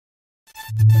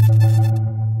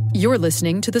You're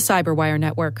listening to the CyberWire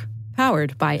Network,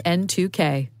 powered by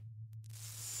N2K.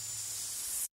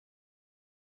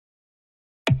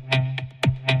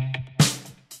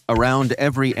 Around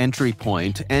every entry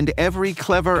point and every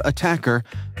clever attacker,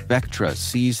 Vectra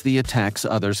sees the attacks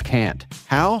others can't.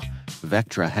 How?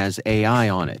 Vectra has AI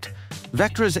on it.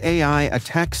 Vectra's AI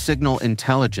attack signal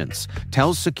intelligence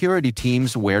tells security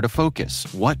teams where to focus,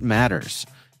 what matters.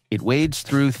 It wades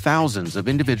through thousands of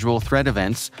individual threat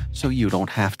events so you don't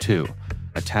have to.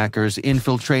 Attackers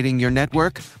infiltrating your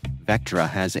network? Vectra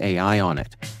has AI on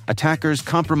it. Attackers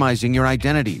compromising your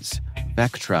identities?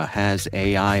 Vectra has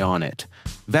AI on it.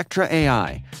 Vectra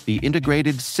AI, the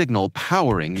integrated signal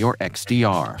powering your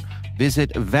XDR. Visit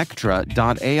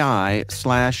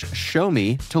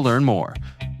vectra.ai/showme to learn more.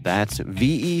 That's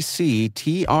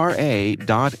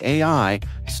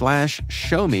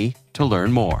vectra.ai/showme to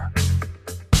learn more.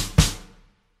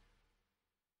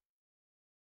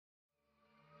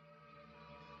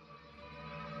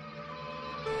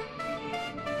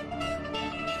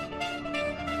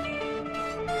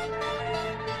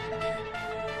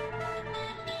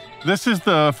 This is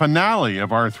the finale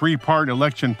of our three-part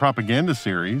election propaganda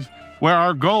series, where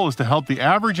our goal is to help the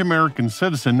average American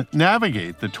citizen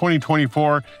navigate the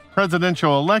 2024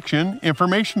 presidential election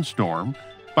information storm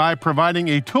by providing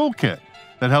a toolkit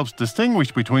that helps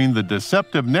distinguish between the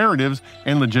deceptive narratives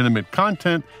and legitimate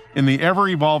content in the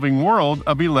ever-evolving world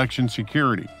of election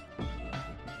security.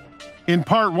 In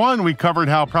Part 1, we covered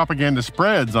how propaganda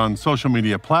spreads on social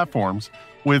media platforms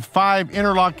with 5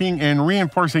 interlocking and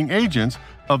reinforcing agents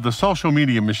of the social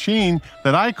media machine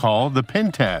that I call the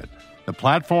pentad: the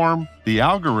platform, the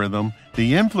algorithm,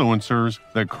 the influencers,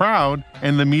 the crowd,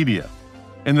 and the media.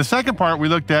 In the second part, we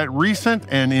looked at recent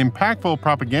and impactful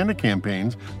propaganda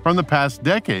campaigns from the past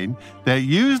decade that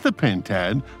use the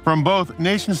pentad from both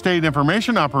nation-state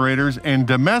information operators and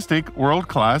domestic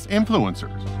world-class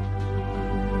influencers.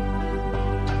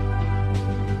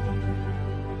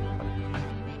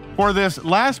 For this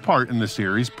last part in the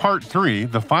series, Part 3,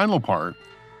 the final part,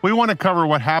 we want to cover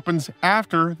what happens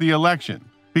after the election.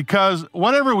 Because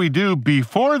whatever we do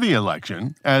before the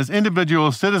election, as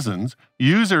individual citizens,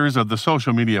 users of the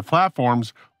social media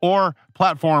platforms, or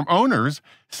platform owners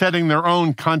setting their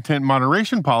own content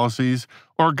moderation policies,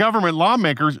 or government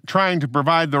lawmakers trying to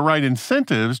provide the right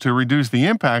incentives to reduce the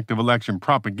impact of election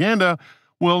propaganda,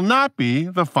 will not be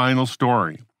the final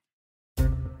story.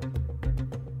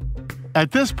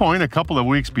 At this point, a couple of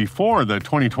weeks before the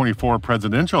 2024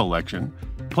 presidential election,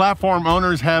 platform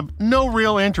owners have no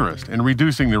real interest in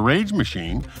reducing the rage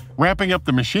machine. Ramping up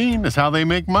the machine is how they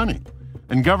make money.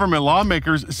 And government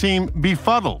lawmakers seem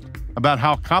befuddled about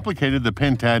how complicated the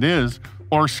pentad is,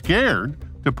 or scared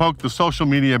to poke the social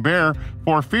media bear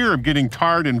for fear of getting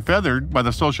tarred and feathered by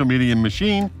the social media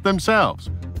machine themselves.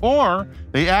 Or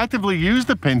they actively use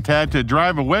the pentad to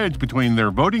drive a wedge between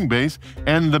their voting base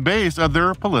and the base of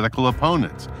their political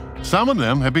opponents. Some of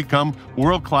them have become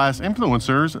world-class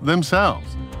influencers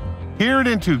themselves. Here at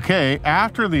N2K,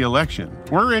 after the election,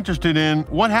 we're interested in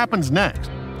what happens next.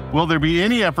 Will there be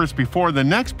any efforts before the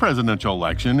next presidential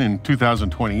election in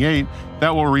 2028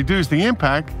 that will reduce the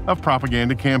impact of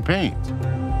propaganda campaigns?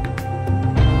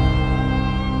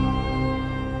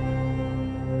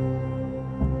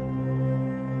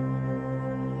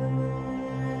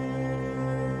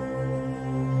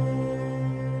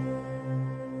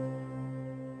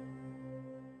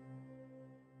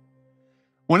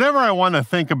 Whenever I want to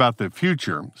think about the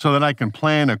future so that I can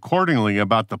plan accordingly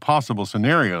about the possible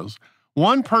scenarios,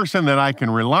 one person that I can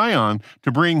rely on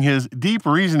to bring his deep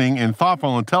reasoning and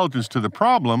thoughtful intelligence to the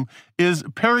problem is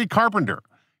Perry Carpenter.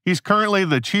 He's currently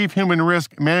the Chief Human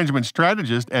Risk Management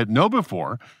Strategist at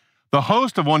KnowBe4, the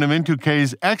host of one of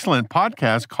N2K's excellent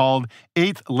podcasts called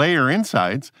 8th Layer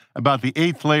Insights about the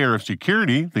 8th layer of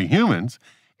security, the humans,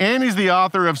 and he's the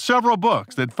author of several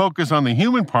books that focus on the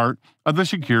human part of the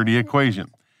security equation.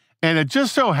 And it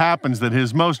just so happens that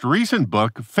his most recent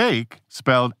book, Fake,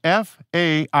 spelled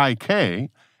F-A-I-K,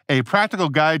 A Practical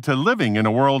Guide to Living in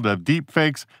a World of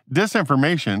Deepfakes,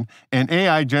 Disinformation, and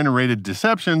AI-Generated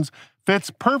Deceptions, fits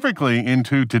perfectly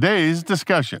into today's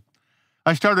discussion.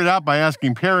 I started out by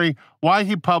asking Perry why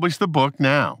he published the book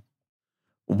now.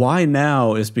 Why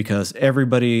now is because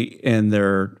everybody and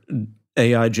their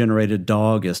AI-generated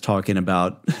dog is talking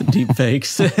about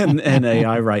deepfakes and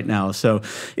AI right now. So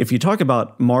if you talk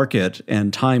about market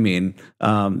and timing,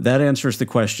 that answers the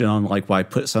question on like why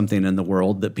put something in the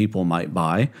world that people might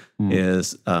buy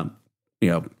is,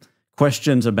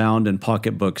 questions abound and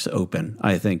pocketbooks open,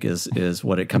 I think is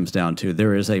what it comes down to.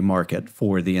 There is a market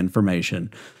for the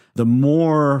information. The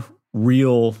more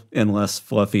real and less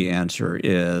fluffy answer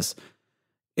is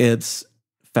It's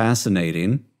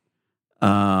fascinating.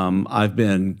 I've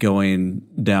been going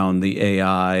down the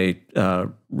AI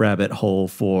rabbit hole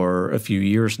for a few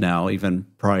years now, even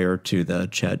prior to the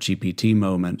ChatGPT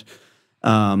moment.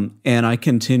 And I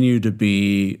continue to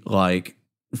be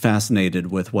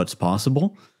fascinated with what's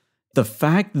possible. The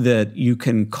fact that you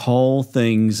can call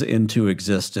things into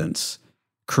existence,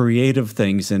 creative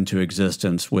things into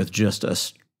existence with just a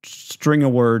string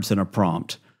of words and a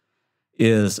prompt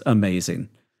is amazing.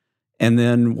 And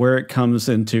then where it comes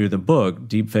into the book,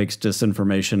 Deepfakes,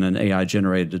 Disinformation, and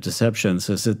AI-Generated Deceptions,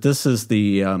 is that this is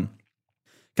the kind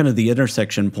of the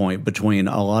intersection point between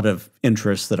a lot of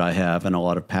interests that I have and a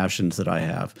lot of passions that I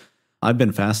have. I've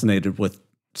been fascinated with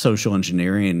social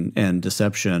engineering and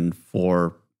deception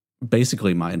for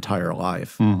basically my entire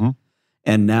life. Mm-hmm.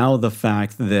 And now the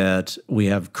fact that we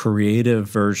have creative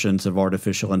versions of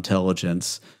artificial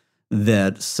intelligence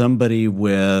that somebody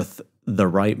with the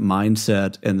right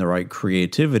mindset and the right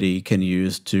creativity can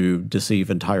use to deceive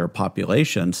entire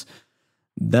populations,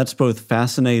 that's both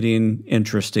fascinating,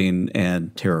 interesting,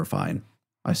 and terrifying.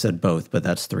 I said both, but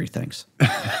that's three things.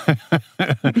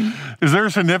 Is there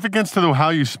a significance to how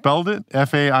you spelled it,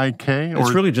 F-A-I-K?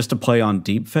 It's really just a play on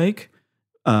deepfake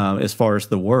as far as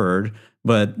the word,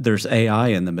 but there's AI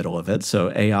in the middle of it.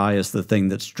 So AI is the thing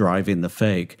that's driving the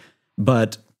fake.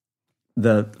 But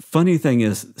the funny thing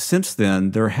is, since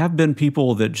then, there have been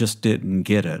people that just didn't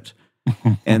get it.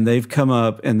 And they've come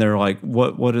up and they're like,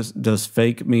 does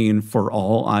fake mean for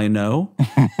all I know?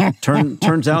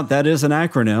 Turns out that is an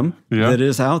acronym that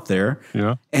is out there.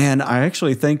 Yeah. And I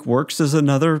actually think works as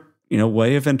another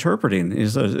way of interpreting.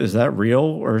 Is that real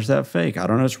or is that fake? I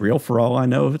don't know. It's real for all I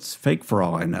know. It's fake for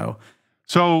all I know.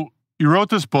 So you wrote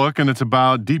this book, and it's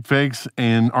about deepfakes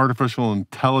and artificial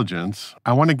intelligence.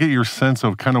 I want to get your sense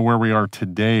of kind of where we are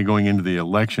today going into the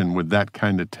election with that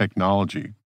kind of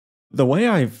technology. The way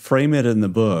I frame it in the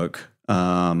book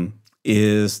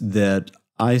is that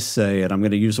I say, and I'm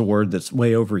going to use a word that's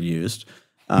way overused,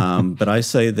 but I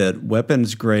say that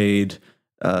weapons-grade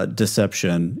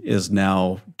deception is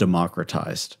now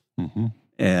democratized. Mm-hmm.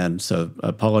 And so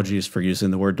apologies for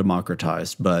using the word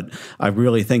democratized, but I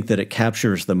really think that it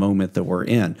captures the moment that we're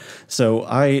in. So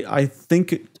I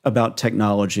think about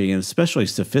technology, and especially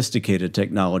sophisticated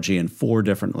technology, in four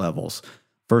different levels.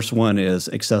 First one is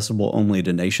accessible only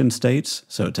to nation states.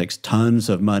 So it takes tons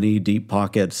of money, deep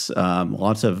pockets,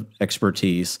 lots of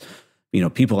expertise,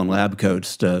 people in lab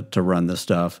coats to run this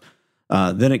stuff.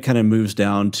 Then it kind of moves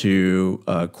down to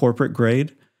corporate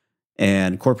grade.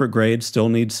 And corporate grade still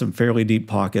needs some fairly deep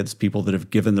pockets, people that have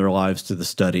given their lives to the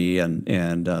study and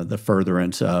the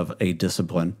furtherance of a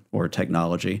discipline or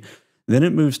technology. Then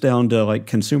it moves down to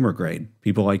consumer grade,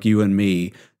 people like you and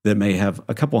me that may have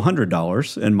a couple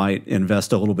 $100 and might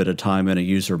invest a little bit of time in a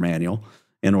user manual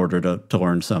in order to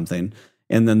learn something.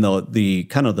 And then the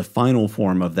kind of the final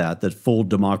form of that, the full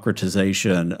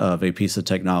democratization of a piece of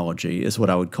technology, is what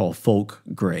I would call folk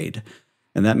grade.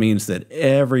 And that means that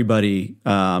everybody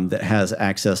that has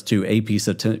access to a piece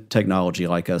of technology,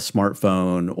 like a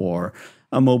smartphone or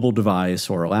a mobile device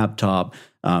or a laptop,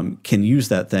 can use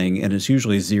that thing, and it's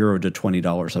usually $0 to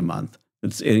 $20 a month.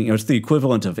 It's the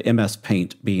equivalent of MS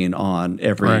Paint being on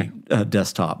every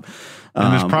desktop.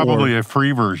 And there's probably a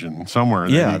free version somewhere.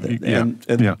 And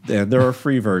there are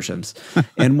free versions.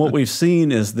 And what we've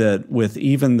seen is that with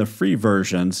even the free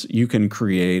versions, you can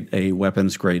create a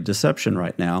weapons-grade deception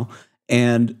right now.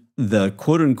 And the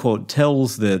quote-unquote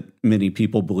tells that many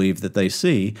people believe that they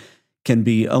see can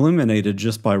be eliminated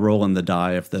just by rolling the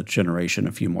die of the generation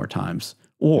a few more times,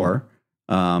 or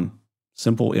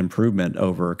simple improvement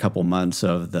over a couple months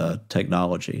of the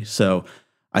technology. So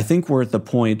I think we're at the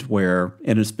point where,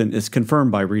 and it's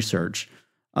confirmed by research,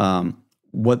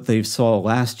 what they saw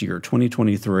last year,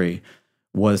 2023,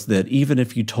 was that even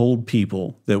if you told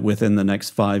people that within the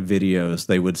next 5 videos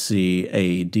they would see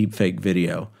a deepfake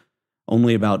video,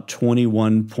 only about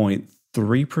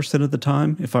 21.3% of the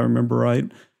time, if I remember right,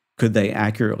 could they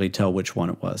accurately tell which one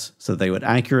it was. So they would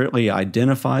accurately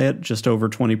identify it just over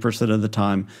 20% of the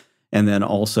time, and then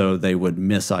also they would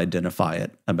misidentify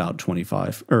it about 20 to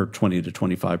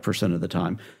 25% of the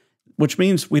time, which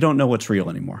means we don't know what's real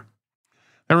anymore.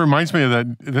 That reminds me of that.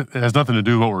 It has nothing to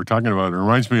do with what we're talking about. It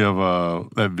reminds me of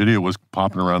that video was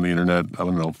popping around the internet, I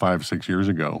don't know, 5 or 6 years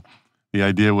ago. The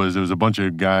idea was there was a bunch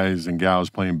of guys and gals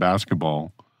playing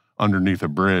basketball underneath a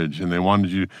bridge, and they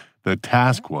wanted the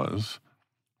task was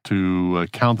to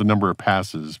count the number of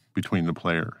passes between the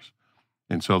players.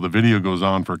 And so the video goes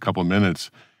on for a couple of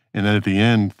minutes, and then at the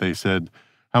end they said,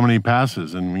 how many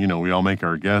passes? And, we all make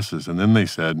our guesses. And then they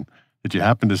said, did you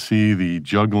happen to see the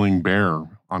juggling bear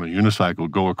on a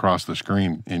unicycle go across the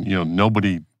screen, and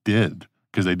nobody did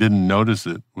because they didn't notice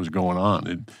it was going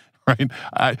on. Right?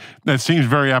 That seems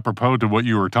very apropos to what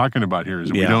you were talking about here, is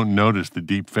that we don't notice the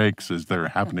deep fakes as they're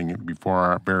happening before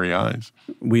our very eyes.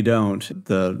 We don't.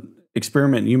 The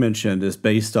experiment you mentioned is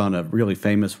based on a really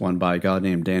famous one by a guy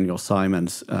named Daniel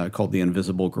Simons called The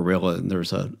Invisible Gorilla, and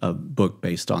there's a book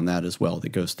based on that as well that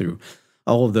goes through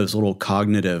all of those little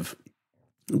cognitive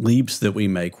leaps that we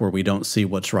make where we don't see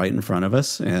what's right in front of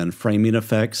us, and framing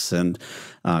effects and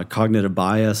cognitive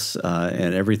bias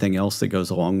and everything else that goes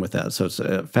along with that. So it's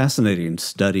fascinating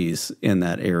studies in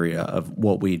that area of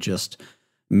what we just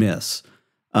miss.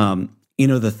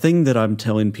 The thing that I'm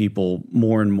telling people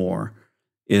more and more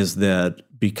is that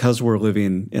because we're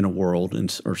living in a world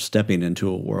or stepping into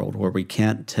a world where we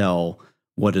can't tell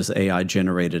what is AI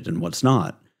generated and what's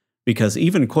not, because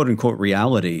even quote-unquote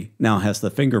reality now has the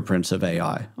fingerprints of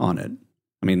AI on it.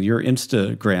 I mean, your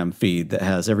Instagram feed that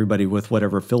has everybody with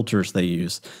whatever filters they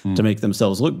use to make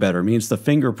themselves look better means the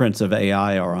fingerprints of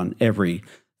AI are on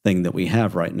everything that we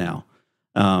have right now.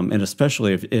 And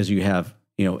especially as you have,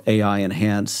 AI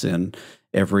enhance and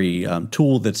every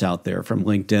tool that's out there, from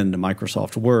LinkedIn to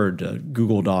Microsoft Word to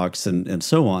Google Docs and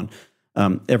so on,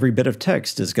 every bit of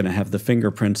text is going to have the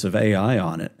fingerprints of AI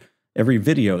on it. Every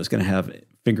video is going to have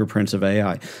fingerprints of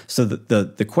AI. So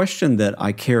the question that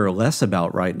I care less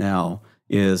about right now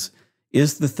is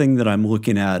the thing that I'm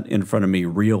looking at in front of me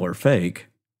real or fake?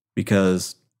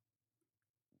 Because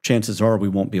chances are we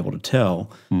won't be able to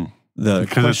tell.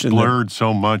 Because it's blurred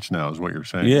so much now, is what you're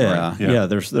saying. Yeah, right? yeah.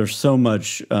 There's so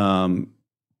much.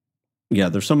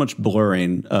 There's so much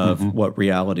blurring of what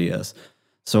reality is.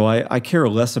 So I care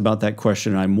less about that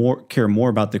question. I care more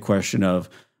about the question of,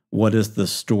 what is the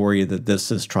story that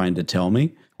this is trying to tell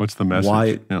me? What's the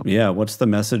message? Why? What's the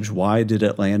message? Why did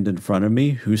it land in front of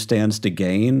me? Who stands to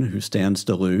gain? Who stands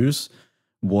to lose?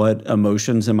 What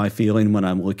emotions am I feeling when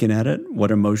I'm looking at it?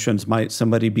 What emotions might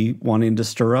somebody be wanting to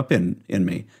stir up in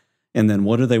me? And then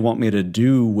what do they want me to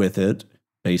do with it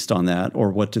based on that?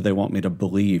 Or what do they want me to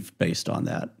believe based on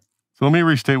that? So let me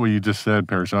restate what you just said,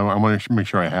 Perry. So I want to make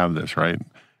sure I have this right.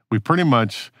 We pretty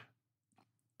much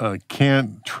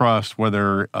can't trust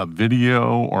whether a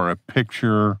video or a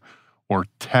picture or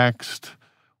text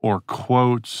or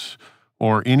quotes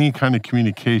or any kind of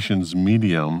communications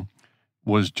medium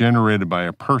was generated by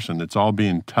a person. It's all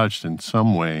being touched in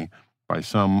some way by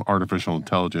some artificial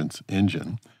intelligence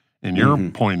engine. And your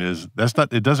point is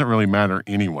it doesn't really matter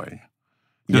anyway.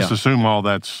 Just assume all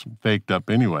that's faked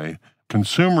up anyway.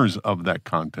 Consumers of that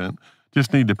content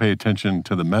just need to pay attention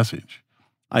to the message.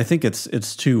 I think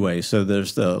it's two ways. So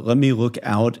there's let me look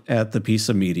out at the piece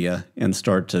of media and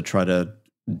start to try to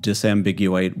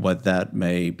disambiguate what that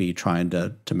may be trying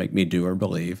to make me do or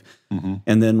believe.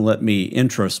 And then let me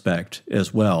introspect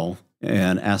as well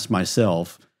and ask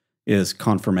myself, is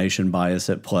confirmation bias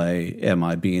at play? Am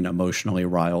I being emotionally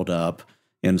riled up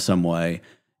in some way?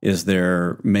 Is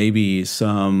there maybe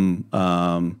some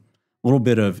little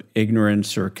bit of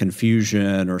ignorance or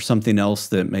confusion or something else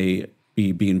that may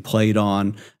be being played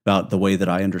on about the way that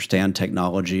I understand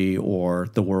technology or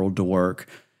the world to work?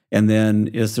 And then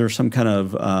is there some kind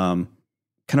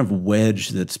of wedge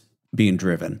that's being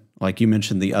driven? Like you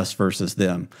mentioned, the us versus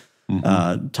them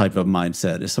type of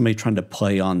mindset. Is somebody trying to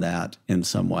play on that in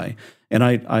some way? And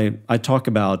I talk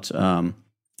about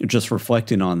just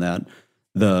reflecting on that,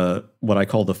 what I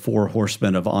call the 4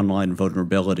 horsemen of online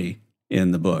vulnerability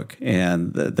in the book.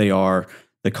 And they are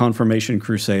the confirmation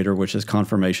crusader, which is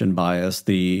confirmation bias,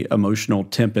 the emotional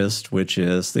tempest, which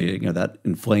is that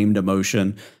inflamed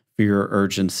emotion, fear,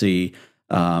 urgency,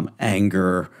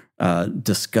 anger,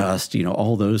 disgust,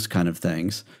 all those kind of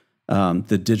things.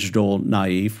 The digital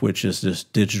naive, which is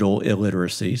just digital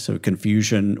illiteracy, so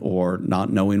confusion or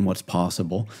not knowing what's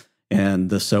possible, and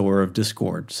the sower of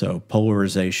discord, so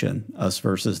polarization, us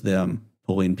versus them,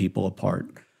 pulling people apart.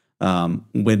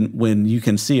 When you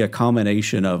can see a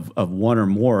combination of one or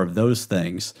more of those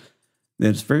things,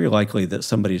 then it's very likely that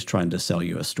somebody's trying to sell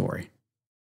you a story.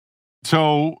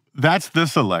 So that's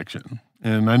this election.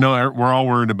 And I know we're all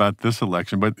worried about this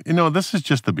election, but, this is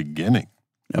just the beginning.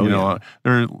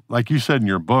 Like you said in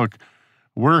your book,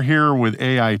 we're here with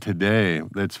AI today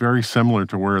that's very similar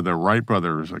to where the Wright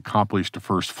brothers accomplished the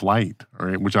first flight,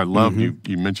 right? Which I love. You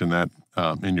mentioned that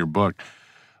in your book.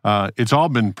 It's all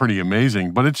been pretty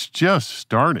amazing, but it's just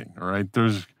starting, all right?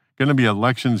 There's going to be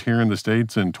elections here in the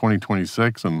States in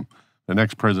 2026 and the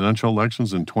next presidential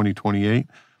elections in 2028.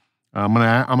 I'm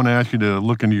gonna ask you to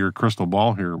look into your crystal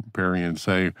ball here, Perry, and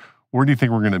say, where do you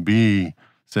think we're going to be,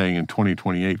 say, in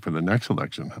 2028 for the next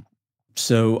election?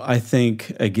 So I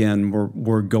think, again,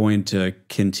 we're going to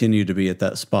continue to be at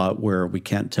that spot where we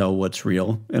can't tell what's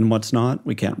real and what's not.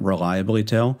 We can't reliably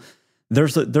tell.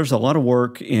 There's a lot of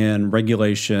work in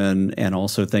regulation and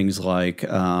also things like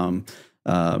being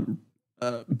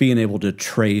able to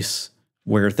trace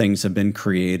where things have been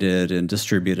created and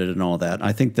distributed and all that.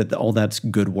 I think that all that's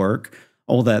good work.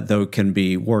 All that, though, can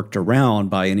be worked around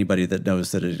by anybody that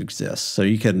knows that it exists. So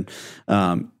you can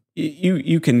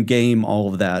you can game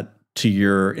all of that to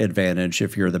your advantage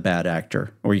if you're the bad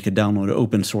actor, or you could download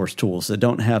open source tools that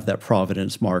don't have that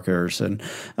provenance markers and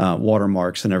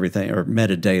watermarks and everything, or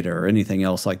metadata or anything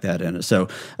else like that in it. So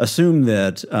assume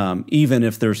that even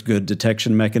if there's good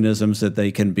detection mechanisms, that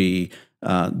they can be,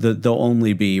 they'll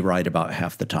only be right about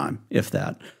half the time, if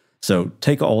that. So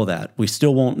take all of that. We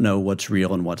still won't know what's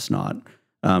real and what's not.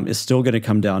 It's still going to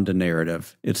come down to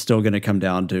narrative. It's still going to come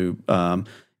down to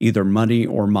either money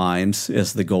or minds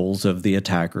as the goals of the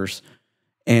attackers.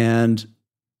 And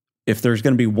if there's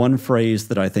going to be one phrase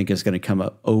that I think is going to come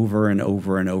up over and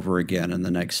over and over again in the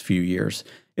next few years,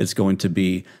 it's going to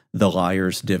be the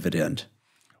liar's dividend.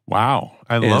 Wow.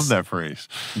 I love that phrase.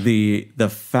 The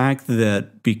fact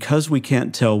that because we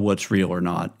can't tell what's real or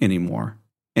not anymore,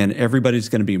 and everybody's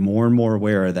going to be more and more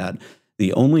aware of that,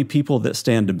 the only people that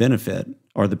stand to benefit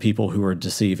are the people who are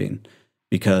deceiving.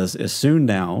 Because as soon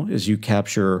now as you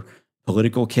capture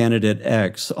political candidate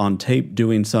X on tape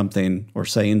doing something or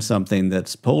saying something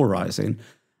that's polarizing,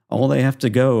 all they have to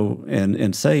go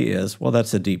and say is, well,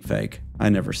 that's a deep fake. I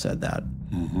never said that.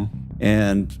 Mm-hmm.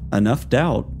 And enough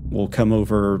doubt will come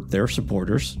over their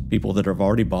supporters, people that have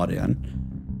already bought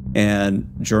in,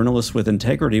 and journalists with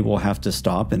integrity will have to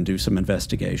stop and do some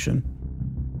investigation.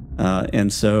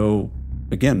 And so,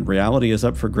 again, reality is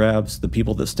up for grabs. The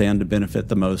people that stand to benefit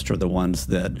the most are the ones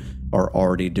that are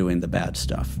already doing the bad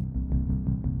stuff.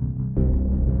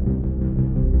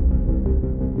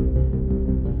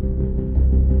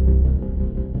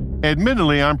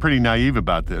 Admittedly, I'm pretty naive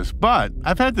about this, but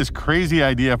I've had this crazy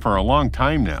idea for a long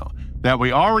time now that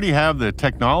we already have the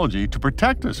technology to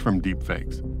protect us from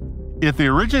deepfakes. If the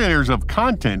originators of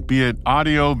content, be it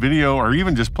audio, video, or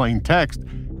even just plain text,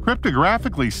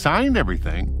 cryptographically signed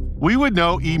everything, we would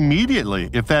know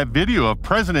immediately if that video of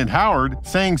President Howard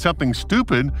saying something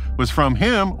stupid was from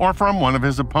him or from one of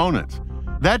his opponents.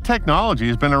 That technology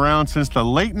has been around since the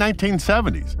late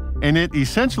 1970s, and it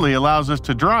essentially allows us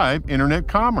to drive internet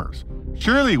commerce.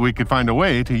 Surely we could find a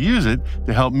way to use it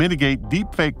to help mitigate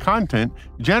deepfake content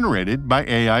generated by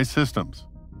AI systems.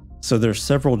 So there's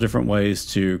several different ways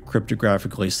to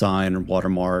cryptographically sign or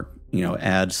watermark,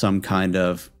 add some kind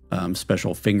of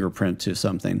special fingerprint to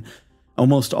something.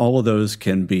 Almost all of those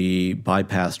can be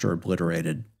bypassed or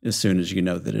obliterated as soon as you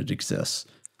know that it exists.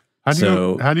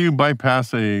 How do you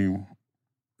bypass a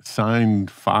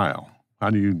signed file? How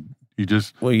do you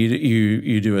just... Well,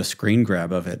 you do a screen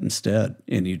grab of it instead,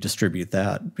 and you distribute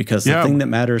that. Because the thing that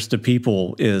matters to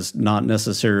people is not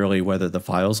necessarily whether the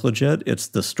file's legit, it's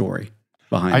the story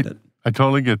behind it. I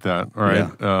totally get that, all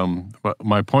right? Yeah. But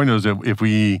my point is, if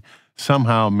we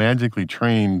somehow magically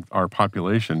train our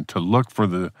population to look for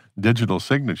the digital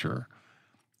signature,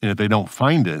 and if they don't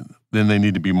find it, then they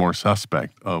need to be more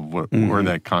suspect of where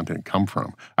that content come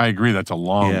from. I agree that's a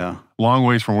long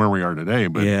ways from where we are today.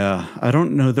 But yeah, I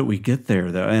don't know that we get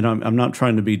there, though. And I'm not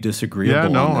trying to be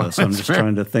disagreeable on this. I'm just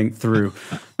trying to think through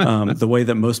the way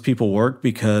that most people work,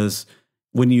 because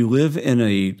when you live in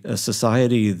a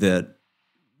society that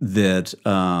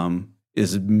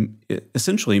is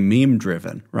essentially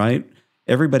meme-driven, right?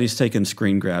 Everybody's taking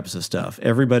screen grabs of stuff.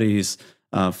 Everybody's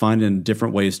finding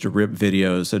different ways to rip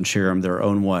videos and share them their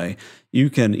own way. You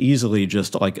can easily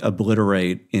just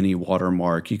obliterate any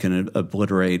watermark. You can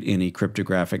obliterate any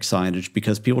cryptographic signage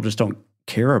because people just don't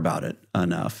care about it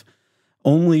enough.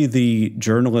 Only the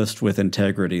journalist with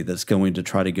integrity that's going to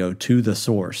try to go to the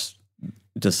source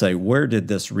to say, where did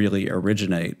this really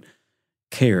originate,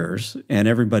 cares, and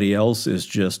everybody else is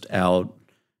just out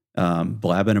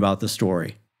blabbing about the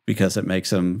story because it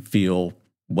makes them feel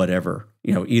whatever.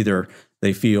 Either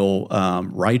they feel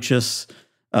righteous,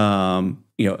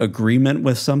 agreement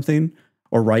with something,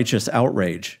 or righteous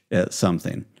outrage at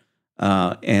something.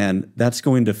 And that's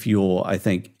going to fuel, I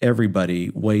think,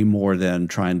 everybody way more than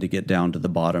trying to get down to the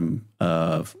bottom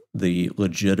of the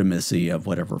legitimacy of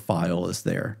whatever file is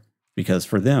there. Because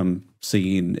for them,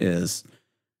 seeing is...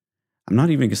 I'm not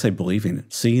even going to say believing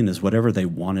it. Seeing is whatever they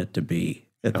want it to be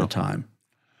at the time.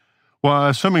 Well,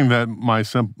 assuming that my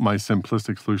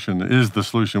simplistic solution is the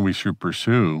solution we should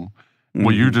pursue,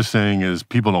 what you're just saying is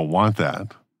people don't want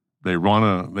that. They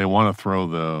want to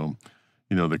throw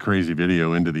the crazy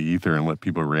video into the ether and let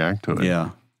people react to it.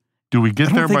 Yeah. Do we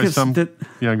get there by some?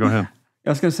 Yeah, go ahead. I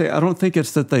was going to say, I don't think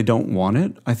it's that they don't want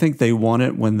it. I think they want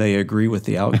it when they agree with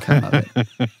the outcome of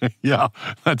it. Yeah,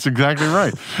 that's exactly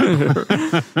right.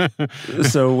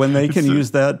 So when they can use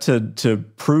that to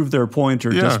prove their point or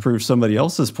disprove somebody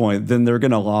else's point, then they're going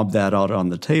to lob that out on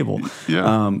the table.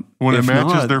 Yeah. When it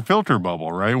matches their filter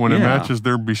bubble, right? When it matches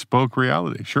their bespoke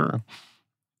reality, sure.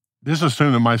 Just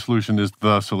assume that my solution is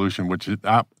the solution, which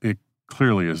it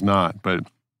clearly is not. But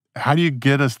how do you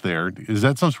get us there? Is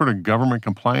that some sort of government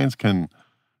compliance? Can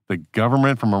the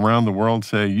government from around the world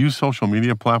say, use social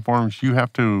media platforms, you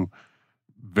have to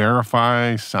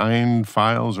verify signed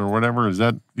files or whatever? Is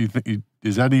that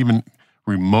even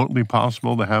remotely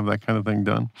possible to have that kind of thing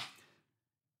done?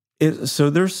 So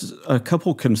there's a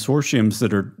couple consortiums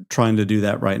that are trying to do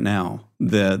that right now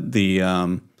that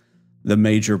the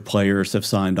major players have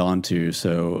signed on to.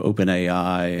 So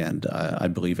OpenAI and I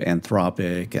believe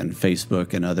Anthropic and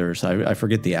Facebook and others. I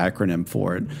forget the acronym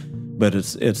for it, but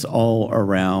it's all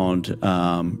around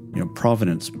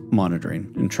provenance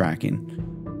monitoring and tracking.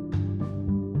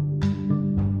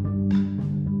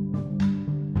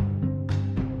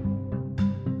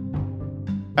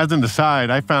 As an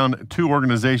aside, I found two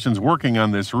organizations working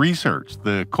on this research: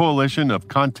 the Coalition of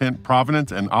Content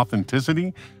Provenance and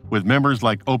Authenticity, with members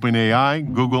like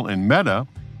OpenAI, Google, and Meta,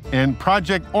 and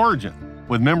Project Origin,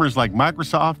 with members like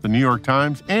Microsoft, the New York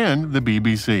Times, and the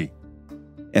BBC.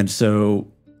 And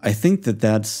so I think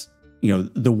that's,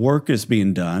 the work is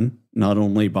being done not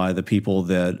only by the people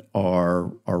that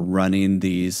are running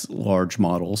these large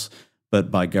models, but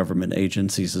by government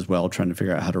agencies as well, trying to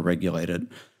figure out how to regulate it.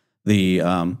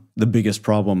 The biggest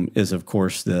problem is, of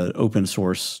course, the open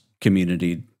source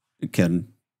community can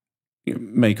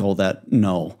make all that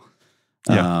null.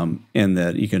 And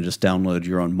that you can just download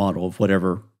your own model of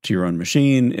whatever to your own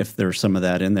machine. If there's some of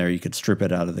that in there, you could strip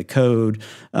it out of the code,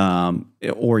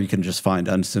 or you can just find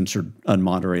uncensored,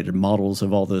 unmoderated models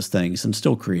of all those things and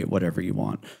still create whatever you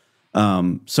want.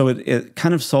 So it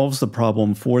kind of solves the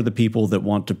problem for the people that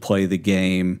want to play the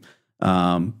game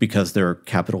because they're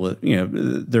capitalist.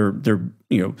 They're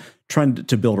trying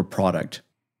to build a product.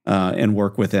 And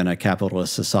work within a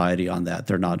capitalist society on that.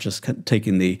 They're not just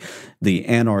taking the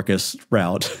anarchist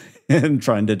route and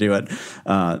trying to do it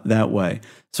that way.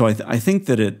 So I think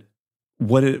that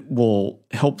what it will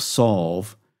help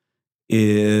solve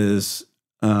is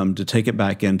to take it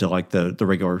back into like the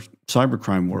regular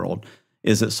cybercrime world.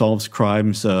 Is it solves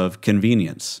crimes of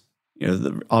convenience?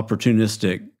 The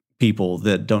opportunistic people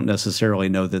that don't necessarily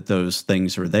know that those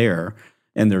things are there,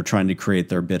 and they're trying to create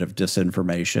their bit of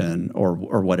disinformation or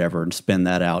whatever and spin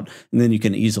that out. And then you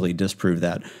can easily disprove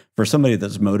that. For somebody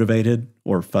that's motivated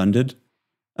or funded,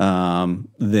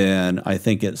 then I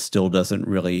think it still doesn't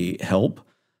really help.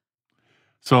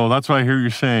 So that's why I hear you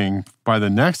saying by the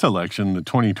next election, the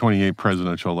 2028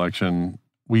 presidential election,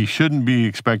 we shouldn't be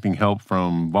expecting help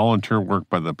from volunteer work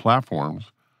by the platforms,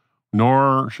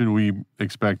 nor should we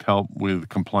expect help with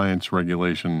compliance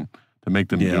regulation to make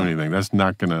them do anything. That's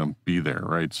not going to be there,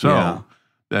 right? So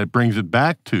that brings it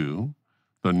back to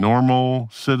the normal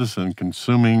citizen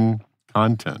consuming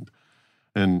content.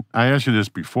 And I asked you this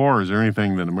before, is there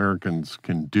anything that Americans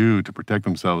can do to protect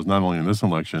themselves, not only in this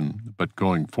election, but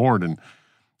going forward? And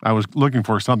I was looking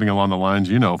for something along the lines,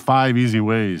 5 easy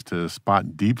ways to spot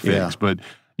deepfakes. Yeah. But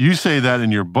you say that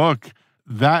in your book,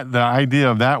 that the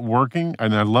idea of that working,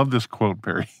 and I love this quote,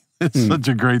 Perry. It's such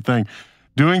a great thing.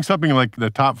 Doing something like the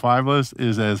top 5 list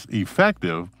is as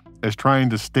effective as trying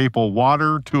to staple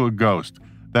water to a ghost.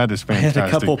 That is fantastic. I had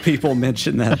a couple people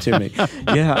mention that to me.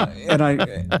 Yeah, and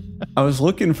I was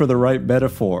looking for the right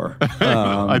metaphor.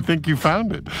 I think you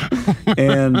found it.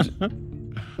 And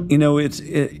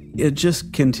it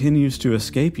just continues to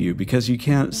escape you because you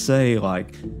can't say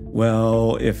like,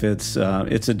 well, if it's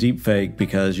a deep fake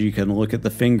because you can look at the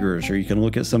fingers or you can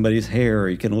look at somebody's hair or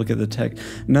you can look at the text.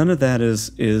 None of that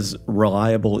is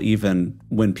reliable even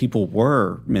when people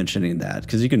were mentioning that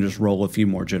because you can just roll a few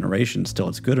more generations till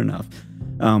it's good enough.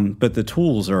 But the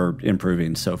tools are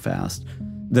improving so fast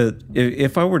that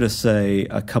if I were to say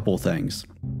a couple things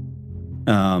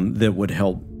that would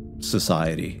help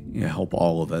society, help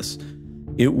all of us,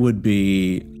 it would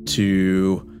be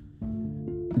to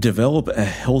develop a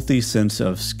healthy sense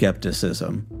of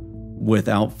skepticism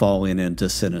without falling into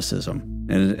cynicism.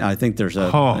 And I think there's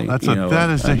that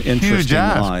is a huge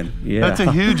ask. Yeah. That's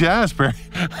a huge ask, Perry.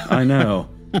 I know,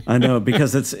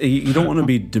 because you don't want to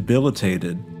be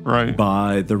debilitated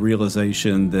by the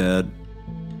realization that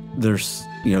there's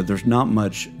not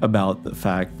much about the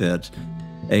fact that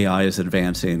AI is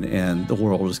advancing and the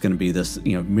world is going to be this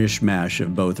mishmash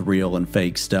of both real and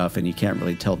fake stuff, and you can't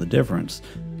really tell the difference.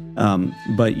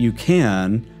 But you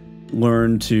can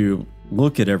learn to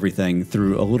look at everything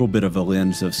through a little bit of a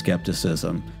lens of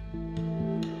skepticism.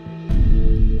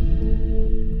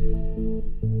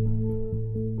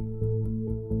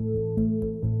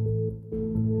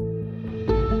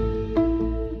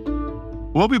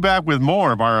 We'll be back with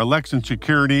more of our election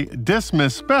security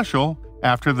Dismiss special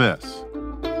after this.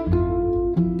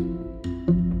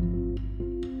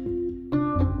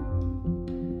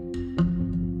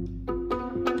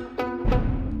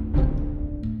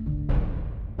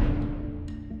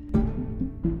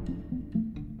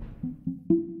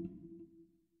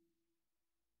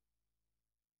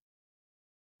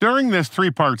 During this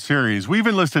three-part series, we've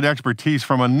enlisted expertise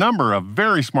from a number of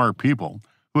very smart people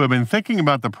who have been thinking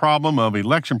about the problem of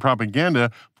election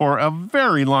propaganda for a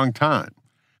very long time.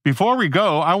 Before we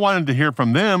go, I wanted to hear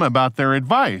from them about their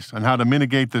advice on how to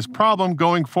mitigate this problem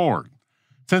going forward.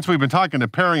 Since we've been talking to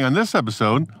Perry on this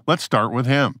episode, let's start with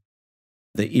him.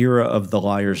 The era of the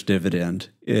liar's dividend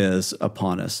is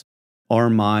upon us. Our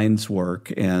minds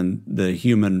work and the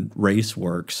human race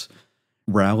works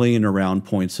rallying around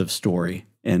points of story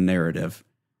and narrative.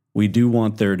 We do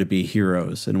want there to be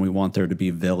heroes, and we want there to be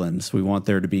villains. We want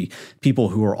there to be people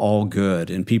who are all good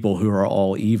and people who are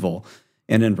all evil.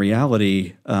 And in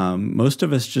reality, most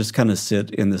of us just kind of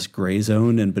sit in this gray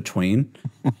zone in between.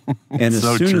 And as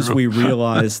soon as we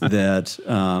realize that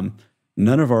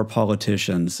none of our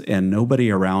politicians and nobody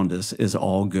around us is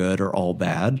all good or all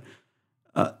bad,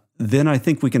 then I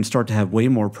think we can start to have way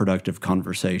more productive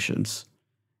conversations.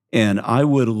 And I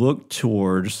would look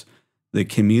towards the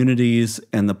communities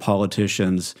and the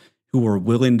politicians who are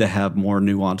willing to have more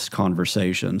nuanced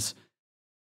conversations.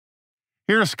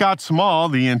 Here's Scott Small,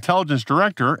 the intelligence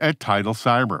director at Tidal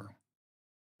Cyber.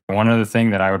 One other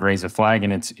thing that I would raise a flag,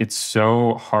 and it's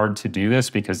so hard to do this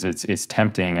because it's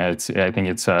tempting. I think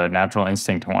it's a natural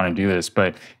instinct to want to do this.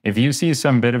 But if you see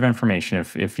some bit of information,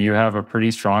 if you have a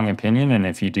pretty strong opinion, and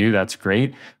if you do, that's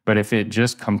great. But if it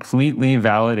just completely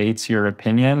validates your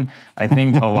opinion, I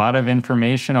think a lot of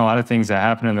information, a lot of things that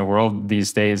happen in the world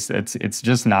these days, it's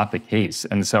just not the case.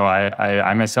 And so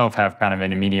I myself have kind of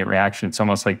an immediate reaction. It's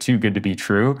almost like too good to be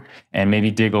true, and maybe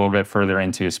dig a little bit further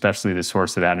into especially the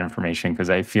source of that information, because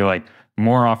I feel like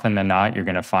more often than not, you're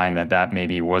going to find that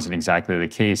maybe wasn't exactly the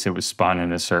case. It was spun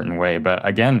in a certain way. But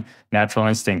again, natural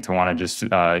instinct to want to just,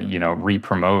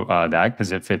 re-promote that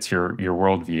because it fits your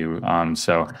worldview.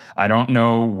 So I don't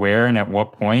know where and at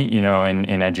what point,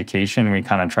 in education, we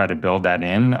kind of try to build that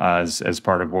in as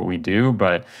part of what we do.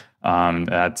 But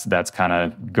that's kind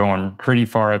of going pretty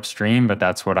far upstream. But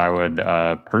that's what I would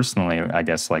personally, I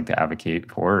guess, like to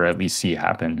advocate for, or at least see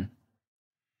happen.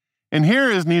 And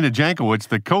here is Nina Jankowicz,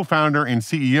 the co-founder and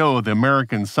CEO of the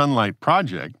American Sunlight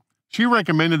Project. She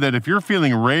recommended that if you're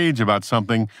feeling rage about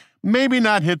something, maybe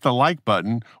not hit the like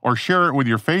button or share it with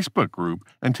your Facebook group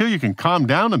until you can calm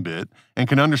down a bit and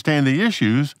can understand the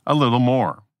issues a little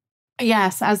more.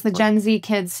 Yes, as the Gen Z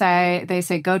kids say, they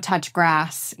say, go touch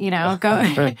grass, go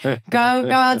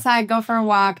outside, go for a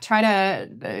walk, try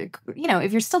to,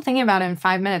 if you're still thinking about it in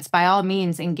 5 minutes, by all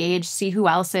means, engage, see who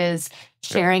else is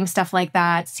sharing stuff like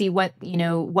that, see what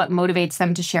motivates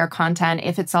them to share content,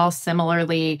 if it's all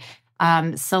similarly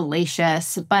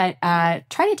salacious, but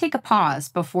try to take a pause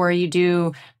before you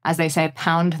do, as they say,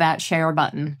 pound that share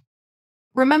button.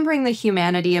 Remembering the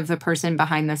humanity of the person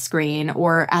behind the screen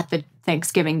or at the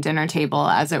Thanksgiving dinner table,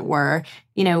 as it were.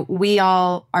 We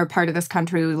all are part of this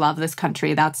country. We love this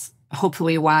country. That's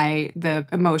hopefully why the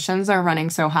emotions are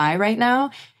running so high right now.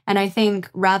 And I think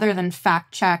rather than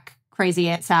fact check crazy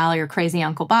Aunt Sally or crazy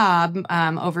Uncle Bob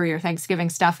over your Thanksgiving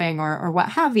stuffing or what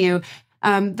have you,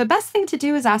 the best thing to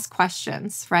do is ask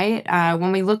questions, right?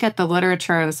 When we look at the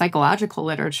literature, the psychological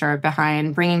literature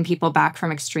behind bringing people back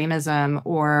from extremism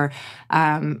or,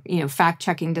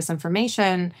 fact-checking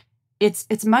disinformation,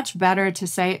 it's much better to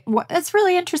say, it's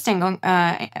really interesting,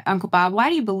 Uncle Bob, why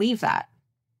do you believe that?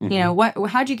 Mm-hmm.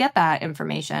 How'd you get that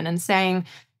information? And saying,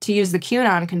 to use the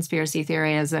QAnon conspiracy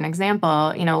theory as an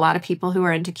example, a lot of people who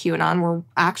are into QAnon were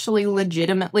actually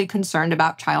legitimately concerned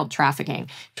about child trafficking.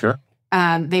 Sure.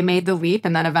 They made the leap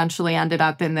and then eventually ended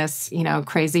up in this,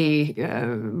 crazy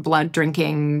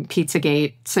blood-drinking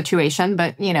Pizzagate situation.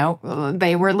 But,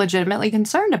 they were legitimately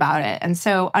concerned about it. And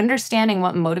so understanding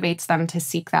what motivates them to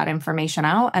seek that information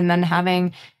out and then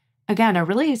having, again, a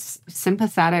really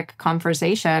sympathetic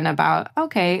conversation about,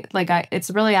 okay, it's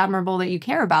really admirable that you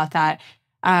care about that.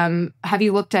 Have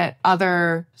you looked at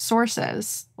other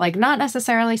sources? Not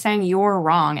necessarily saying you're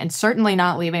wrong and certainly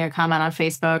not leaving a comment on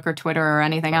Facebook or Twitter or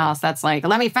anything else. That's let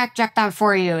me fact check that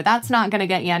for you. That's not going to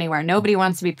get you anywhere. Nobody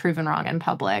wants to be proven wrong in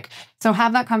public. So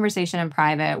have that conversation in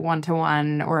private,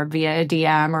 one-to-one or via a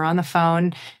DM or on the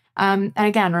phone. And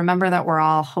again, remember that we're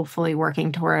all hopefully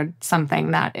working toward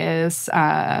something that is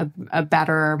a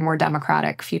better, more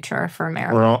democratic future for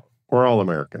America. We're all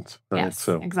Americans. Right? Yes,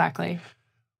 exactly.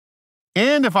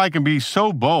 And if I can be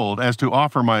so bold as to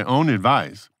offer my own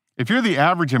advice, if you're the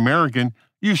average American,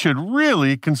 you should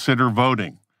really consider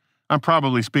voting. I'm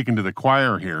probably speaking to the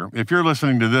choir here. If you're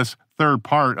listening to this third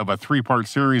part of a 3-part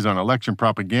series on election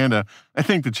propaganda, I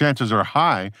think the chances are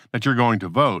high that you're going to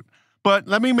vote. But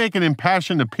let me make an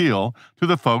impassioned appeal to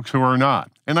the folks who are not.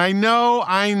 And I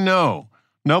know,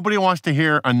 nobody wants to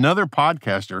hear another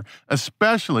podcaster,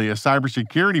 especially a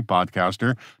cybersecurity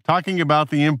podcaster, talking about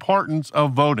the importance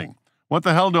of voting. What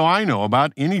the hell do I know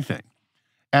about anything?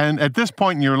 And at this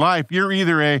point in your life, you're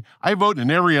either I vote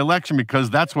in every election because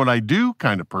that's what I do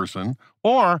kind of person,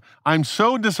 or I'm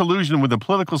so disillusioned with the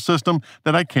political system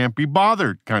that I can't be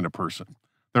bothered kind of person.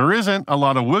 There isn't a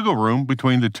lot of wiggle room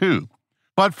between the two.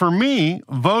 But for me,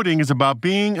 voting is about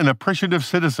being an appreciative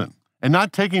citizen and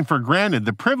not taking for granted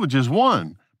the privileges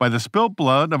won by the spilt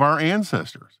blood of our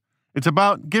ancestors. It's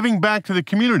about giving back to the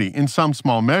community in some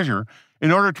small measure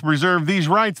in order to preserve these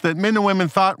rights that men and women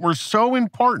thought were so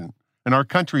important in our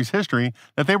country's history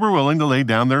that they were willing to lay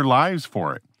down their lives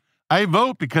for it. I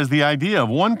vote because the idea of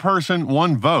one person,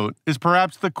 one vote is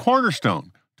perhaps the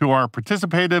cornerstone to our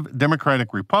participative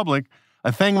democratic republic,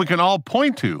 a thing we can all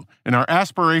point to in our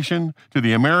aspiration to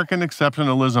the American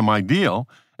exceptionalism ideal,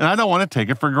 and I don't want to take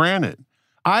it for granted.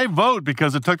 I vote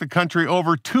because it took the country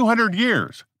over 200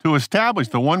 years to establish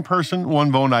the one person,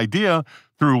 one vote idea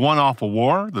through one awful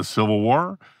war, the Civil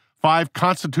War, 5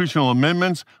 constitutional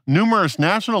amendments, numerous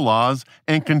national laws,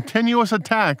 and continuous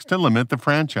attacks to limit the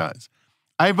franchise.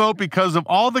 I vote because of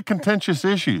all the contentious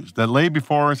issues that lay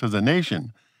before us as a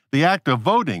nation. The act of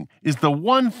voting is the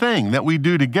one thing that we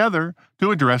do together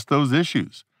to address those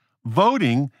issues.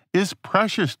 Voting is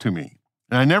precious to me,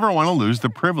 and I never want to lose the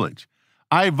privilege.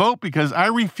 I vote because I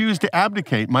refuse to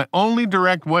abdicate my only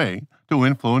direct way to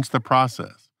influence the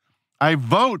process. I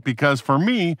vote because, for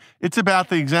me, it's about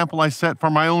the example I set for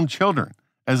my own children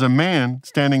as a man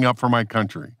standing up for my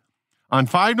country. On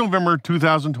 5 November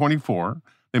 2024,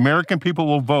 the American people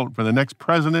will vote for the next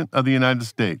president of the United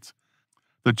States.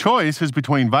 The choice is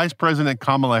between Vice President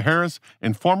Kamala Harris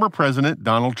and former President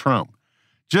Donald Trump.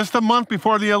 Just a month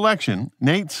before the election,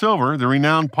 Nate Silver, the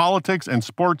renowned politics and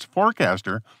sports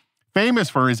forecaster, famous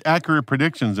for his accurate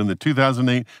predictions in the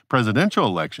 2008 presidential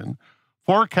election,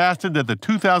 forecasted that the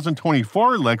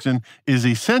 2024 election is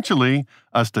essentially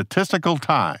a statistical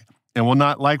tie and will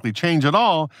not likely change at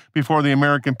all before the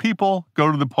American people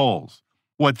go to the polls.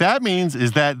 What that means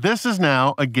is that this is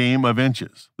now a game of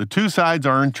inches. The two sides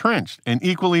are entrenched and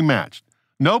equally matched.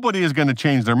 Nobody is going to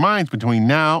change their minds between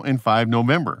now and 5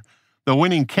 November. The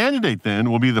winning candidate then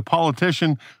will be the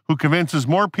politician who convinces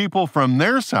more people from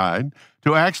their side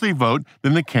to actually vote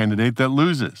than the candidate that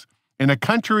loses. In a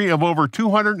country of over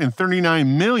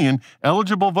 239 million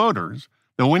eligible voters,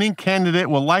 the winning candidate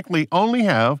will likely only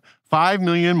have 5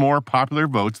 million more popular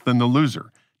votes than the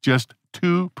loser, just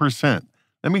 2%.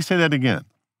 Let me say that again.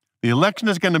 The election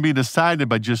is going to be decided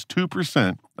by just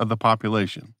 2% of the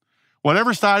population.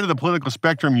 Whatever side of the political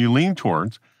spectrum you lean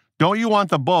towards, don't you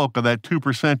want the bulk of that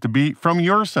 2% to be from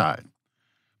your side?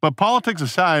 But politics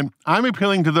aside, I'm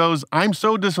appealing to those I'm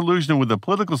so disillusioned with the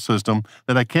political system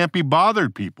that I can't be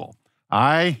bothered people.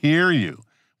 I hear you.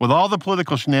 With all the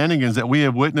political shenanigans that we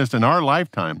have witnessed in our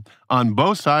lifetime on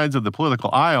both sides of the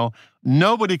political aisle,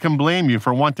 nobody can blame you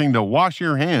for wanting to wash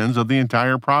your hands of the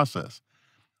entire process.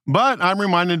 But I'm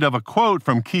reminded of a quote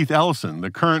from Keith Ellison,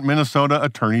 the current Minnesota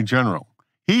Attorney General.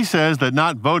 He says that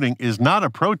not voting is not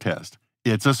a protest,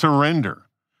 it's a surrender.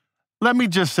 Let me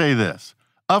just say this.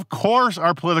 Of course,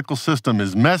 our political system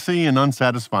is messy and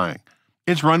unsatisfying.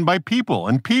 It's run by people,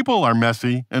 and people are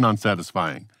messy and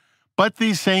unsatisfying. But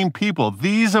these same people,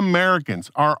 these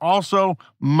Americans, are also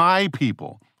my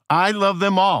people. I love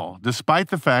them all, despite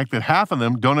the fact that half of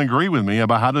them don't agree with me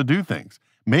about how to do things.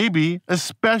 Maybe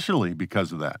especially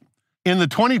because of that. In the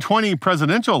 2020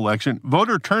 presidential election,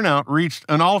 voter turnout reached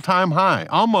an all-time high,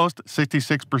 almost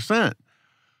 66%.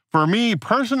 For me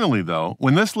personally, though,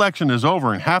 when this election is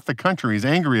over and half the country is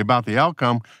angry about the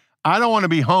outcome, I don't want to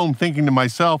be home thinking to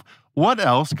myself, what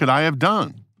else could I have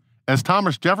done? As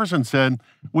Thomas Jefferson said,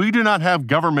 we do not have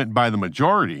government by the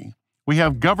majority. We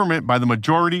have government by the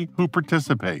majority who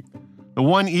participate. The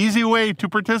one easy way to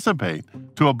participate,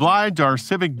 to oblige our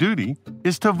civic duty,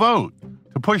 is to vote,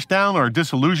 to push down our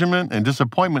disillusionment and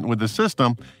disappointment with the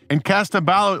system and cast a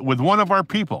ballot with one of our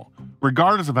people,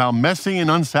 regardless of how messy and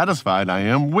unsatisfied I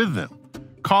am with them.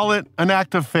 Call it an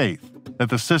act of faith that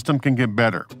the system can get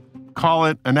better. Call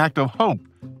it an act of hope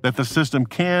that the system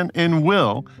can and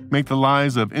will make the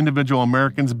lives of individual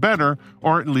Americans better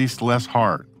or at least less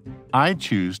hard. I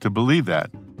choose to believe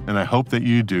that, and I hope that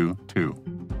you do too.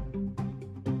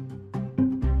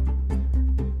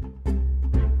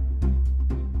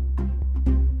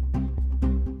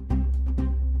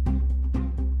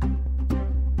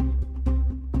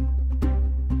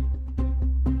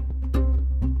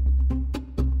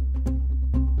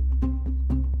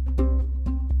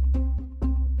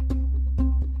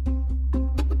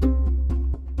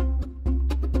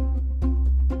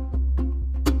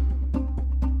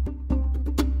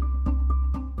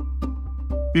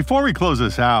 Before we close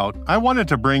this out, I wanted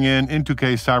to bring in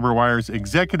N2K CyberWire's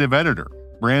executive editor,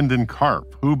 Brandon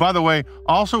Karp, who, by the way,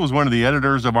 also was one of the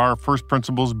editors of our First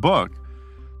Principles book,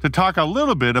 to talk a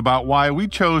little bit about why we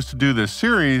chose to do this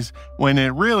series when it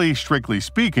really, strictly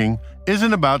speaking,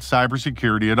 isn't about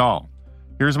cybersecurity at all.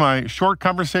 Here's my short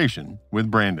conversation with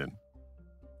Brandon.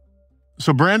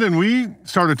 So, Brandon, we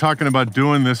started talking about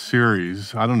doing this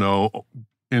series, I don't know,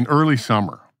 in early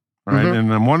summer, right? Mm-hmm.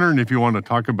 And I'm wondering if you want to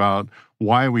talk about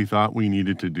why we thought we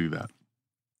needed to do that.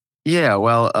 Yeah,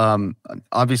 well,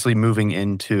 obviously moving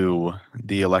into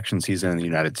the election season in the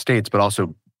United States, but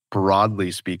also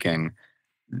broadly speaking,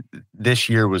 this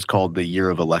year was called the year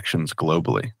of elections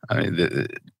globally. I mean,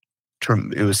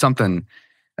 it was something,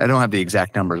 I don't have the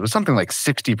exact numbers, but something like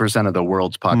 60% of the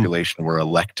world's population were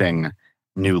electing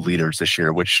new leaders this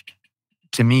year, which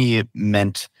to me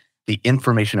meant the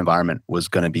information environment was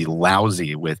going to be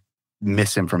lousy with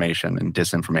misinformation and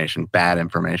disinformation, bad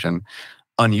information,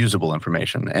 unusable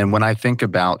information. And when I think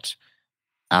about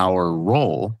our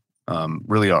role,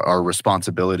 really our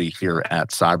responsibility here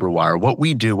at CyberWire, what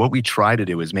we try to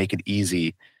do is make it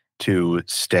easy to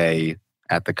stay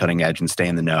at the cutting edge and stay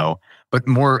in the know, but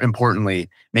more importantly,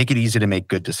 make it easy to make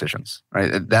good decisions,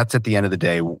 right? That's at the end of the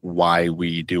day why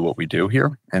we do what we do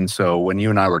here. And so when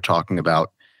you and I were talking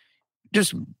about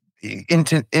just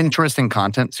interesting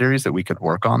content series that we could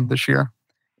work on this year,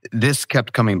 this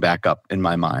kept coming back up in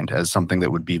my mind as something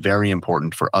that would be very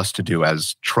important for us to do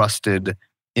as trusted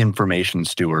information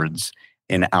stewards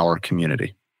in our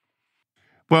community.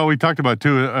 Well, we talked about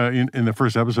too in the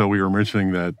first episode. We were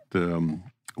mentioning that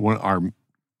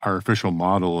our official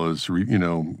model is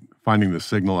finding the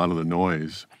signal out of the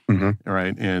noise,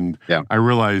 right? And yeah. I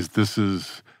realize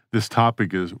this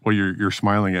topic is. Well, you're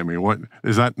smiling at me. What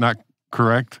is that not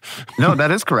correct? No,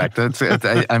 that is correct.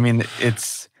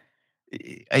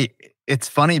 It's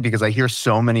funny because I hear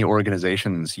so many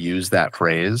organizations use that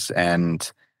phrase,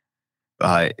 and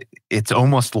it's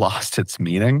almost lost its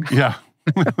meaning. Yeah.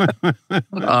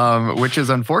 Which is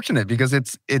unfortunate because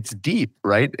it's deep,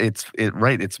 right?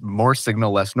 It's more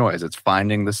signal, less noise. It's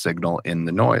finding the signal in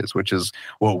the noise, which is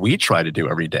what we try to do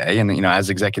every day. And as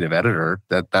executive editor,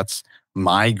 that's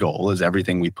my goal. Is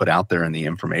everything we put out there in the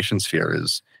information sphere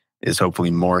is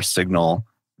hopefully more signal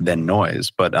than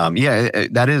noise. But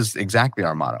that is exactly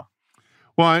our motto.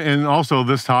 Well, and also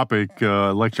this topic,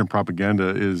 election propaganda,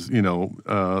 is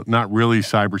not really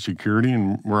cybersecurity,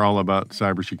 and we're all about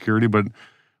cybersecurity. But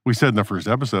we said in the first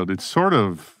episode, it's sort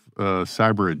of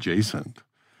cyber adjacent.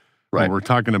 Right. We're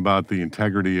talking about the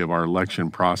integrity of our election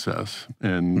process,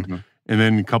 and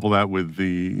then couple that with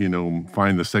the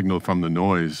find the signal from the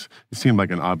noise. It seemed like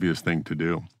an obvious thing to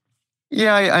do.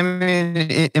 Yeah, I mean,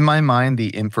 in my mind,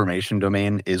 the information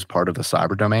domain is part of the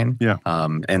cyber domain. Yeah.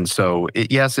 And so,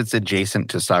 yes, it's adjacent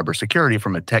to cybersecurity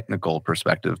from a technical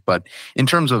perspective, but in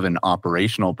terms of an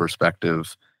operational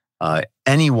perspective,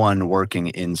 anyone working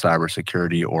in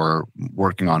cybersecurity or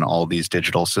working on all these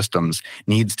digital systems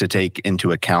needs to take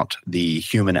into account the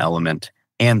human element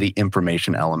and the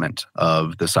information element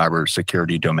of the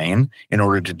cybersecurity domain in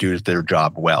order to do their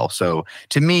job well. So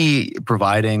to me,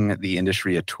 providing the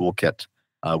industry a toolkit,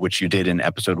 which you did in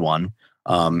episode 1,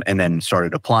 and then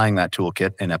started applying that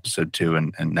toolkit in episode 2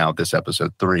 and now this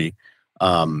episode 3,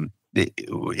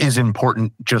 is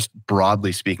important just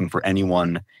broadly speaking for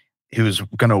anyone who's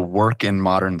going to work in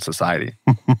modern society.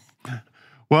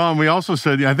 Well, and we also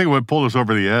said, I think what pulled us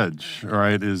over the edge,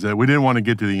 right, is that we didn't want to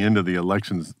get to the end of the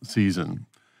election season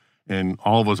and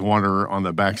all of us wander on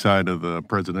the backside of the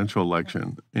presidential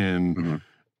election and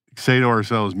say to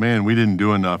ourselves, man, we didn't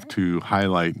do enough to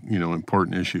highlight,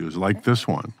 important issues like this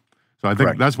one. So I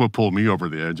think that's what pulled me over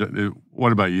the edge.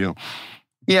 What about you?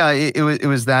 Yeah, it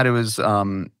was that. It was,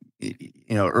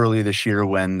 early this year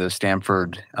when the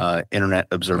Stanford Internet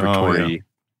Observatory,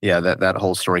 that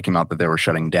whole story came out that they were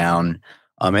shutting down.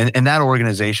 And that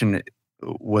organization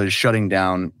was shutting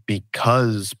down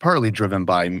because partly driven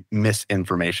by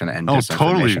misinformation and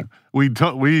disinformation.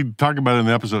 Totally. We talk about it in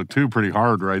the episode 2 pretty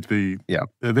hard, right? They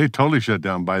totally shut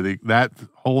down by that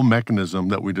whole mechanism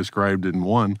that we described in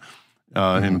one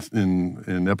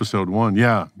in episode 1.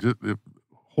 Yeah, just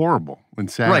horrible and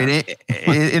sad. Right.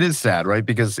 It is sad, right?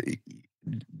 Because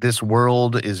this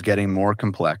world is getting more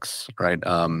complex, right?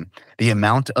 The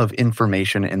amount of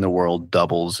information in the world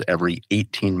doubles every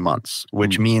 18 months,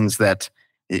 which means that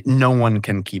no one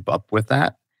can keep up with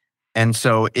that. And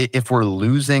so if we're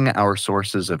losing our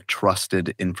sources of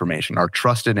trusted information, our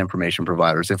trusted information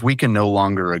providers, if we can no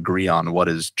longer agree on what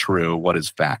is true, what is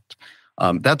fact,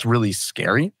 that's really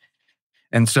scary.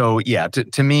 And so, yeah,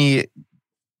 to me,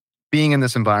 being in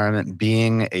this environment,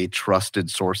 being a trusted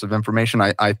source of information,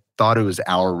 I thought it was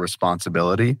our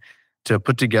responsibility to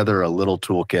put together a little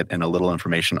toolkit and a little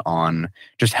information on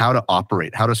just how to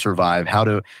operate, how to survive,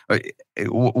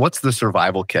 what's the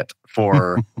survival kit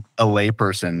for a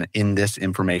layperson in this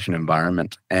information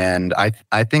environment. And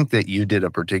I think that you did a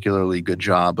particularly good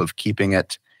job of keeping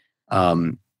it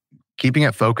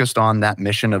focused on that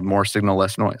mission of more signal,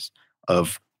 less noise,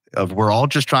 of we're all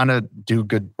just trying to do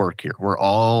good work here. We're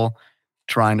all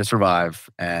trying to survive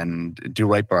and do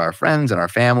right by our friends and our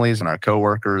families and our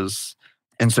coworkers.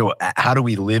 And so how do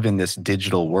we live in this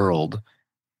digital world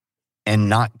and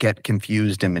not get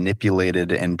confused and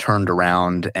manipulated and turned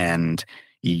around and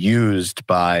used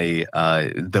by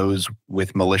those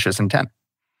with malicious intent?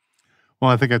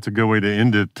 Well, I think that's a good way to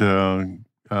end it.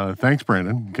 Thanks,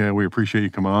 Brandon. Okay, we appreciate you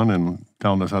coming on and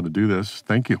telling us how to do this.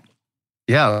 Thank you.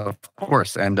 Yeah, of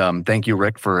course. And thank you,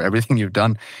 Rick, for everything you've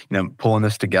done, pulling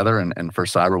this together and for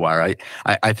CyberWire.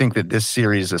 I think that this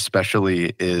series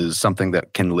especially is something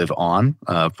that can live on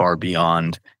far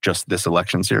beyond just this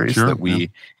election series that we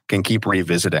can keep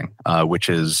revisiting, which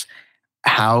is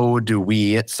how do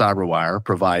we at CyberWire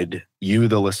provide you,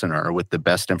 the listener, with the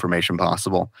best information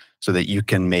possible so that you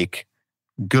can make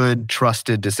good,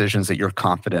 trusted decisions that you're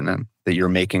confident in, that you're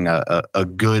making a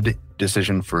good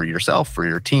decision for yourself, for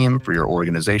your team, for your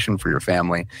organization, for your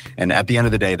family. And at the end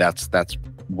of the day, that's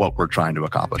what we're trying to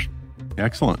accomplish.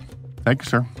 Excellent. Thank you,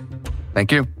 sir.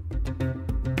 Thank you.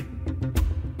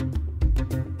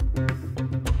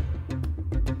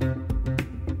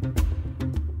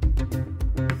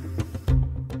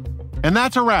 And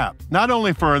that's a wrap, not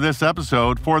only for this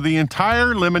episode, for the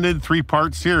entire limited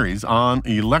 3-part series on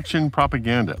election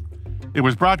propaganda. It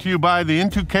was brought to you by the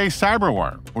N2K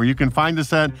CyberWire, where you can find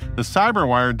us at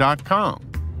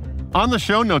thecyberwire.com. On the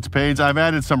show notes page, I've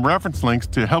added some reference links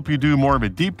to help you do more of a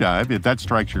deep dive if that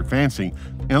strikes your fancy.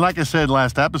 And like I said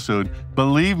last episode,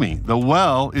 believe me, the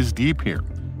well is deep here.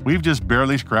 We've just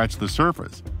barely scratched the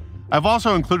surface. I've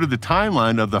also included the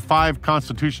timeline of the 5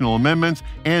 constitutional amendments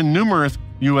and numerous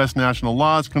U.S. national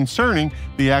laws concerning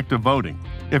the act of voting.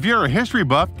 If you're a history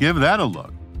buff, give that a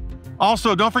look.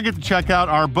 Also, don't forget to check out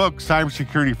our book,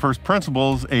 Cybersecurity First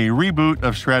Principles, a reboot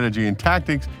of strategy and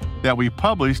tactics that we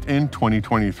published in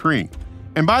 2023.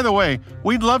 And by the way,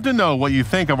 we'd love to know what you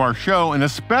think of our show and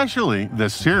especially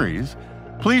this series.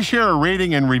 Please share a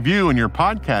rating and review in your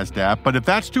podcast app, but if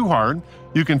that's too hard,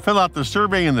 you can fill out the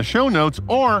survey in the show notes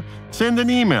or send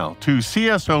an email to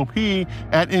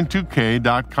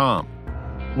csop@n2k.com.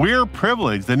 We're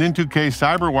privileged that N2K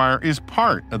CyberWire is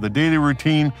part of the daily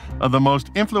routine of the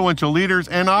most influential leaders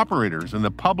and operators in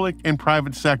the public and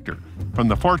private sector, from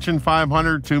the Fortune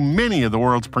 500 to many of the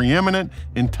world's preeminent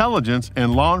intelligence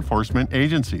and law enforcement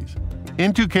agencies.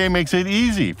 N2K makes it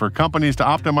easy for companies to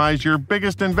optimize your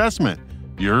biggest investment,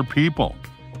 your people.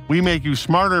 We make you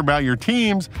smarter about your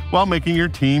teams while making your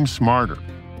team smarter.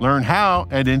 Learn how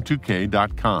at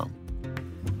n2k.com.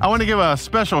 I want to give a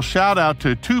special shout out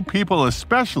to 2 people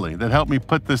especially that helped me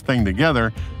put this thing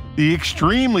together. The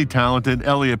extremely talented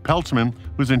Elliot Peltzman,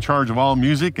 who's in charge of all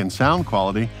music and sound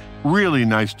quality. Really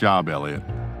nice job, Elliot.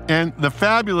 And the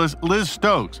fabulous Liz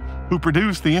Stokes, who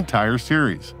produced the entire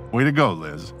series. Way to go,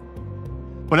 Liz.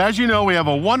 But as you know, we have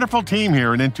a wonderful team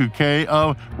here at N2K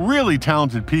of really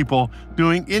talented people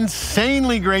doing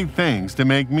insanely great things to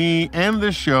make me and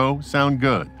this show sound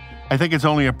good. I think it's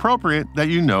only appropriate that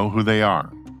you know who they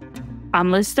are. I'm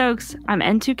Liz Stokes. I'm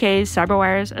N2K's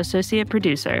CyberWire's associate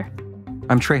producer.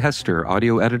 I'm Trey Hester,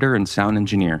 audio editor and sound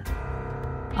engineer.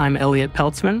 I'm Elliot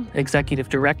Peltzman, executive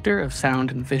director of Sound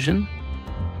and Vision.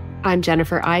 I'm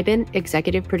Jennifer Iben,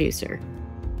 executive producer.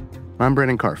 I'm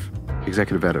Brandon Karff,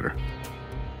 executive editor.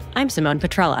 I'm Simone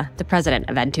Petrella, the president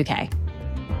of N2K.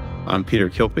 I'm Peter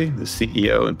Kilpie, the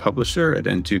CEO and publisher at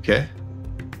N2K.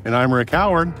 And I'm Rick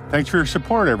Howard. Thanks for your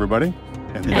support, everybody.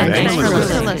 And thanks for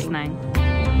listening.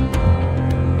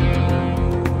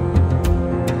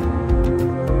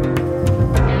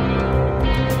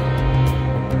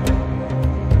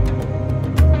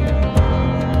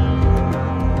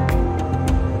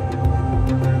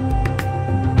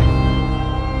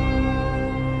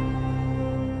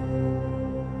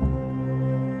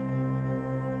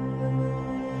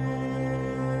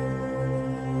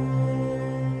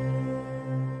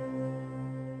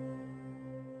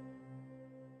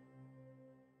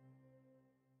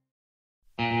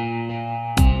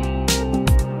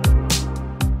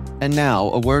 And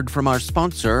now, a word from our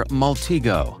sponsor,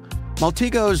 Maltego.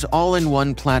 Maltego's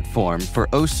all-in-one platform for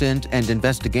OSINT and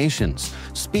investigations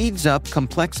speeds up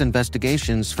complex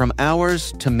investigations from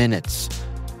hours to minutes.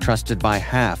 Trusted by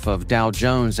half of Dow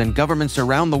Jones and governments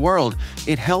around the world,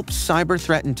 it helps cyber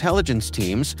threat intelligence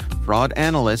teams, fraud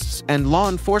analysts, and law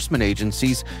enforcement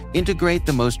agencies integrate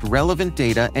the most relevant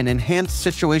data and enhance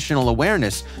situational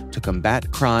awareness to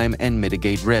combat crime and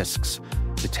mitigate risks.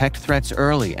 Detect threats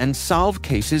early and solve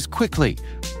cases quickly.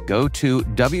 Go to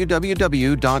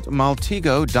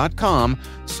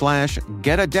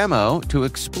www.maltego.com/getademo to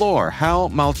explore how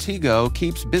Maltego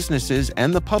keeps businesses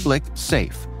and the public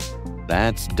safe.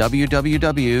 That's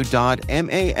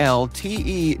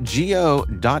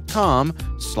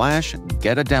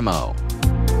www.maltego.com/getademo.